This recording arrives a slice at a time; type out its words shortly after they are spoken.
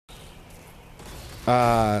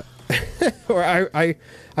Or I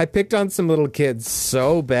picked on some little kids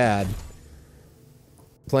so bad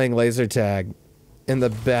playing laser tag in the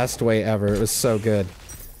best way ever. It was so good.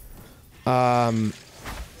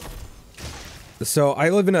 So I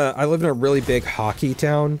live in a really big hockey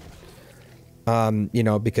town. You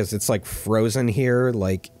know, because it's like frozen here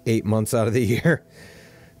like 8 months out of the year.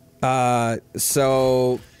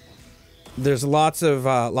 So there's lots of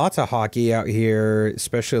hockey out here,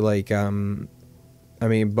 especially like I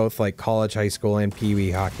mean both like college, high school, and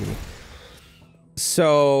pee-wee hockey.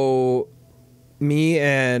 So me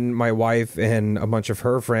and my wife and a bunch of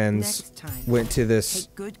her friends went to this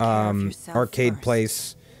arcade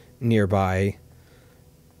place nearby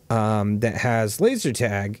that has laser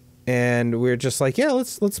tag, and we were just like, yeah,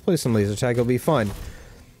 let's play some laser tag, it'll be fun.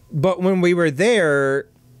 But when we were there,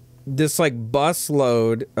 this like bus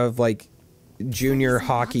load of like junior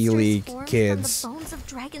hockey league kids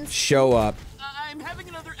show up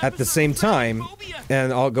at the same time,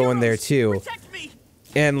 and I'll go in there too.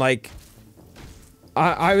 And like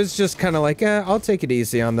I was just kind of like, I'll take it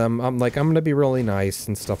easy on them. I'm like, I'm gonna be really nice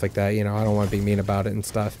and stuff like that, you know, I don't want to be mean about it and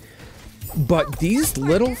stuff. But these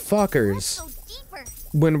little fuckers,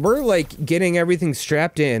 when we're like getting everything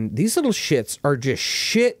strapped in, these little shits are just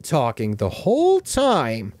shit talking the whole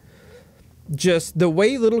time. Just the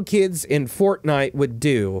way little kids in Fortnite would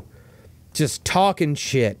do, just talking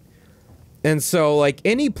shit. And so like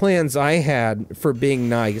any plans I had for being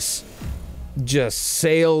nice just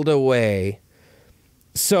sailed away.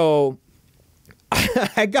 So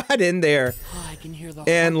I got in there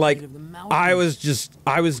and like I was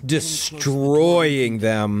destroying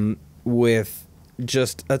them with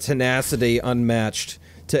just a tenacity unmatched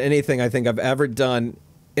to anything I think I've ever done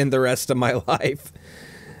in the rest of my life.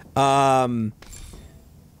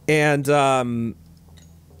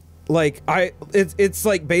 Like it's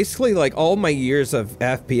like basically like all my years of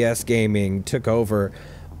FPS gaming took over.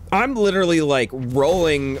 I'm literally like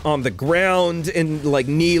rolling on the ground and like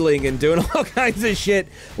kneeling and doing all kinds of shit.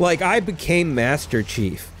 Like I became Master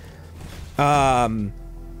Chief. And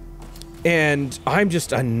I'm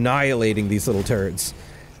just annihilating these little turds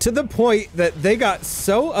to the point that they got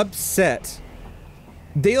so upset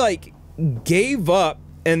they like gave up,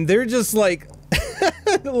 and they're just like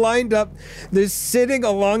lined up. They're sitting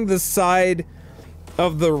along the side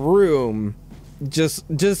of the room,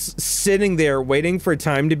 just sitting there waiting for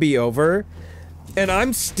time to be over, and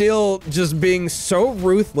I'm still just being so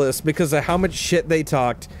ruthless because of how much shit they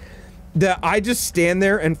talked that I just stand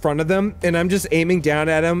there in front of them and I'm just aiming down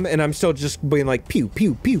at them, and I'm still just being like pew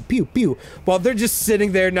pew pew pew pew while they're just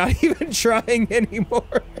sitting there not even trying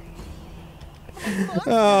anymore.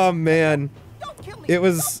 Oh man, it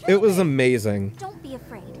was amazing. Don't be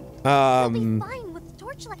afraid.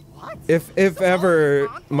 If ever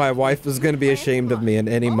my wife was going to be ashamed of me in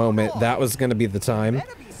any moment, that was going to be the time.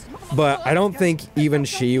 But I don't think even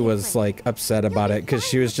she was like upset about it, because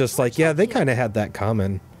she was just like, yeah, they kind of had that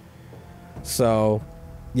coming. So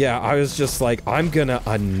yeah, I was just like, I'm gonna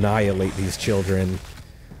annihilate these children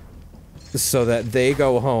so that they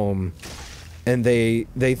go home and they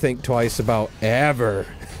think twice about ever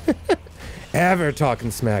talking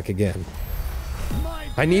smack again.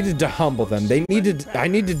 I needed to humble them. I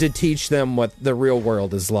needed to teach them what the real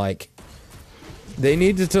world is like. They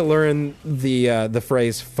needed to learn the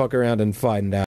phrase "fuck around and find out."